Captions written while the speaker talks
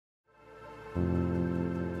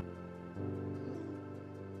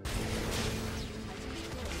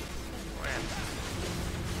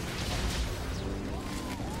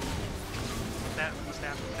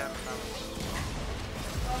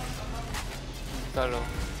Solo.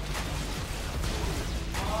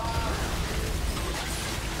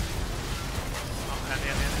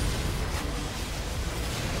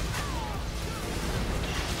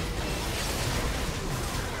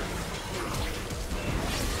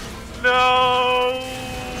 No!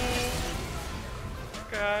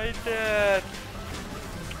 Cái chết.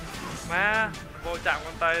 Má, vô chạm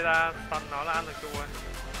con tay ra, stun nó là ăn được chua.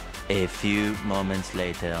 A few moments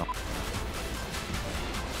later.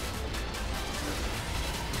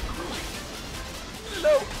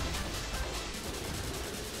 No!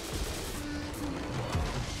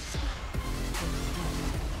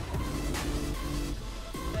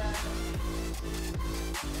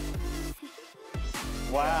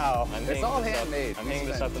 Wow, It's all handmade. I'm hanging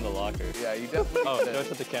this up in the locker. Yeah, you definitely. Oh, do I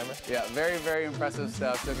put the camera? Yeah, very, very impressive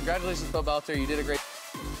stuff. So congratulations, Pobelter. You did a great.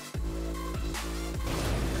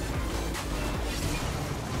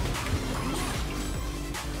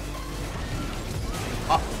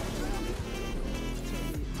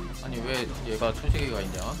 아니 왜 얘가 초시계가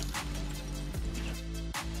있냐?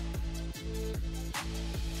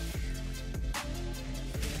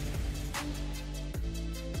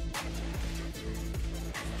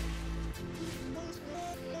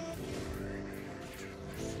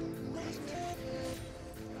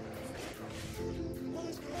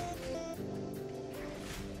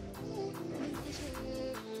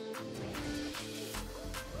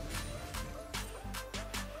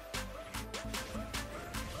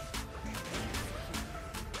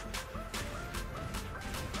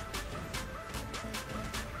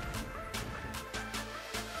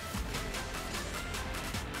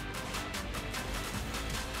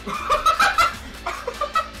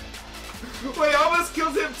 Wait, I almost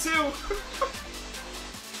killed him too!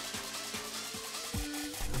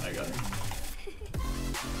 I got it.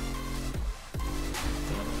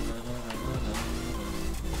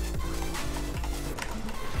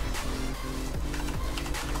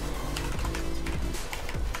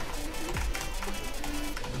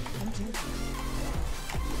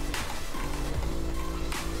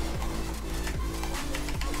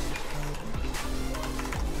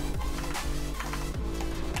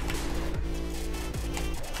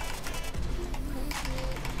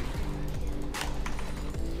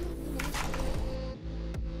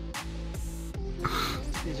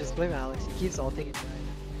 You just blame Alex. He keeps ulting it.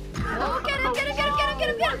 Oh, get him! Get him! Get him! Get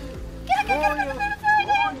him! Get him! Get him! Get him! Get him!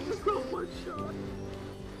 Get him! So much shot.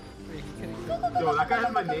 Yo, that guy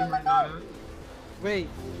has my name right now. Wait.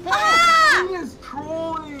 Ha! He is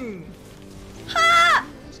trolling! Ha!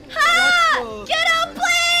 Ha! Get up,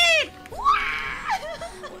 Blade!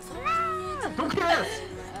 Who cares?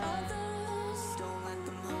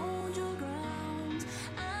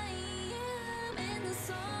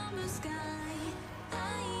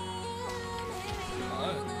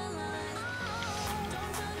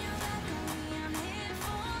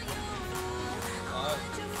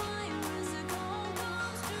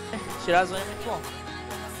 Shirazon é muito bom.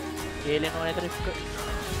 Ele não entra e fica.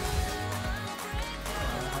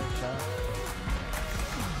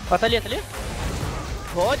 Ó, tá ali, tá ali?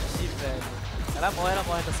 Pode, velho. Ela morre,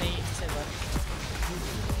 tá sem vai.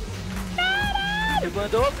 Ele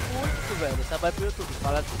mandou muito, velho. Essa vai pro YouTube,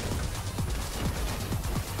 fala assim.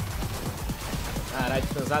 Caralho,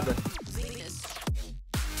 pesada.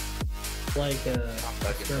 Like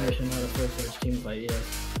skirmish and not a full-fledged team fight, yes.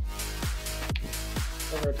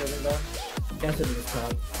 Overtaking down. Guess it is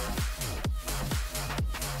top.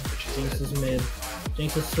 Jinx is mid.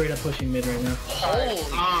 Jinx is straight up pushing mid right now. Holy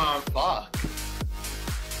fuck.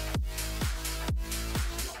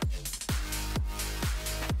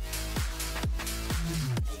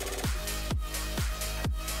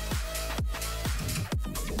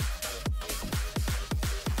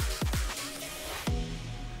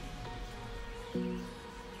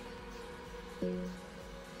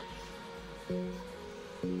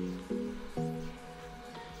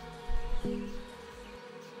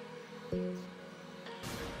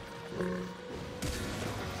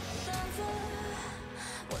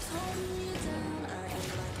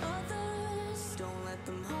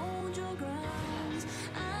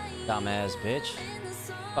 Dumbass bitch.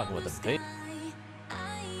 Fucking with the bitch.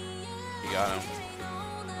 You got him.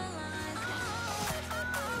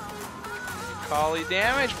 Collie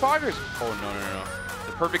damage, poggers. Oh no.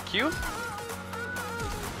 The perfect Q?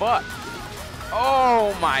 But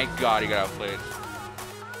oh my god, he got outplayed.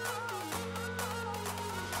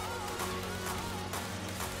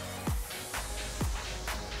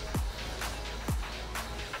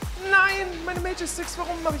 meine Mage ist 6.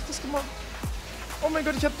 Warum habe ich das gemacht? Oh mein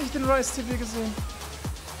Gott, ich habe nicht den Rise-TP gesehen.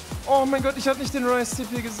 Oh mein Gott, ich habe nicht den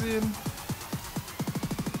Rise-TP gesehen.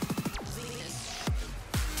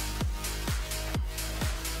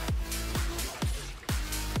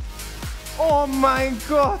 Oh mein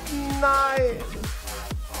Gott, nein!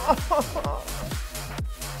 Oh.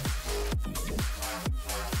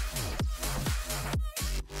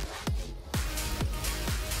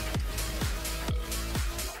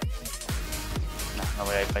 No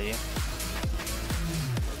voy a ir para allí.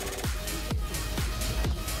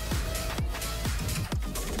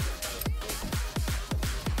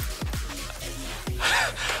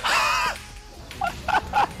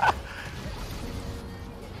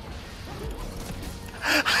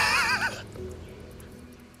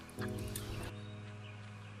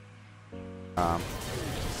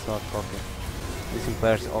 So cocky. These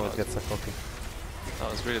players always get so cocky. That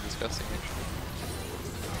was really disgusting actually.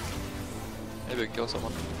 Maybe we can kill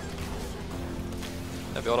someone.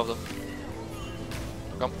 Maybe all of them.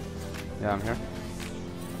 Come. Yeah, I'm here.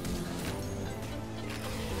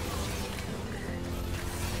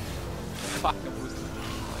 Fuck, I boosted.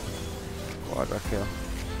 Quadra kill.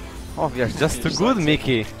 Oh, we are just too good,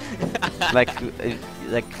 Mickey. like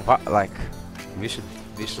we should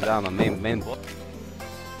down on main.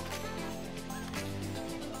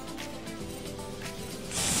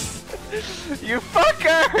 You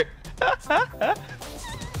fucker!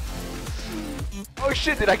 Oh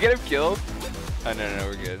shit, did I get him killed? Oh no,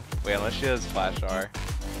 we're good. Wait, unless she has flash R.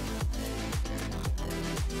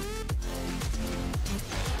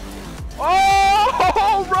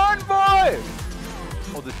 Oh, run, boy!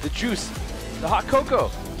 Oh, the juice, the hot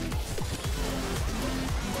cocoa.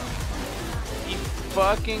 He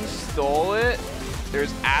fucking stole it?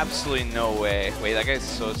 There's absolutely no way. Wait, that guy's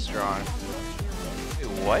so strong. Wait,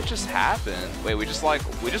 what just happened? Wait, we just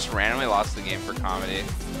randomly lost the game for comedy.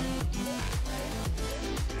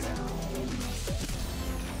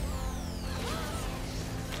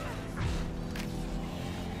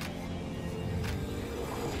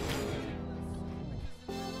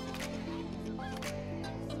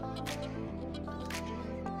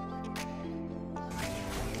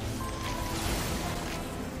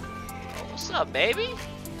 What's up, baby?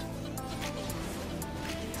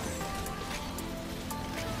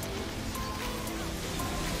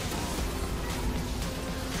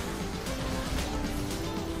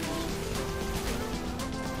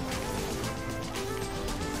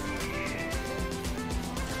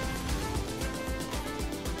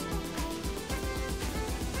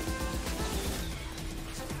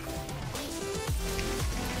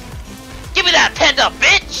 Give me that panda,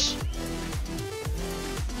 bitch!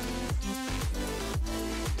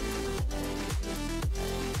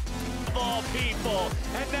 People,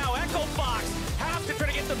 and now Echo Fox have to try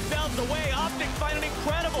to get themselves away. Optic find an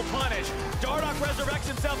incredible punish. Dardoch resurrects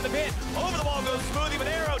himself in the pit. Over the wall goes Smoothie, but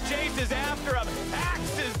Arrow chases after him.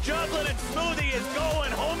 Axe is juggling, and Smoothie is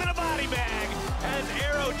going home in a body bag as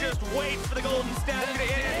Arrow just waits for the golden statue to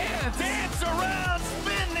hit. Dance around,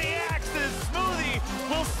 spin the axes. Smoothie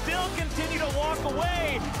will still continue to walk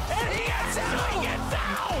away, and he gets out. He gets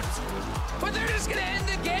out. But they're just gonna end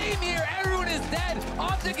the game here. Everyone is dead.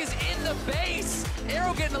 Optic is in the base.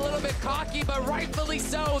 Arrow getting a little bit cocky, but rightfully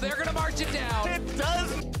so. They're gonna march it down. It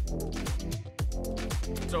doesn't.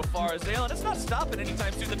 So far as Zaylan, it's not stopping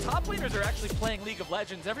anytime soon. The top laners are actually playing League of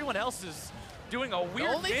Legends. Everyone else is doing a weird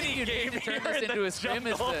the only thing you need to turn this into a scrim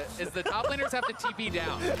is the top laners have to TP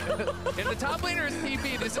down. If the top laner is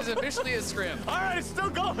TP, this is officially a scrim. All right, it's still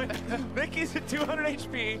going. Mickey's at 200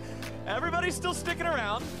 HP. Everybody's still sticking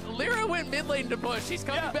around. Lyra went mid lane to push. He's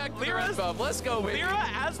coming back to the red buff. Let's go, Mickey. Lyra,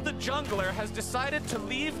 as the jungler, has decided to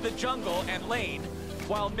leave the jungle and lane,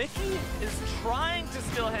 while Mickey is trying to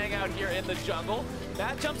still hang out here in the jungle.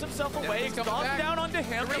 Matt jumps himself away, stomps down onto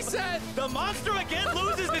him. Reset. The monster again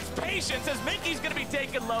loses its patience as Mickey's going to be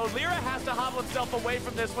taken low. Lyra has to hobble himself away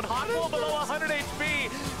from this one. Hotwall below 100 HP.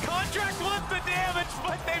 Contract wants the damage,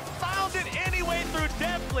 but they found it anyway through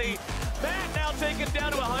Deathly. Matt now taken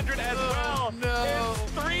down to 100 as well. No.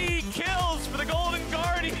 It's 3 kills for the Golden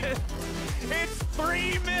Guardian. It's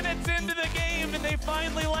 3 minutes into the game and they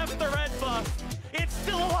finally left the red buff. It's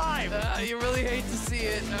still alive. You really hate to see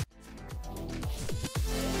it.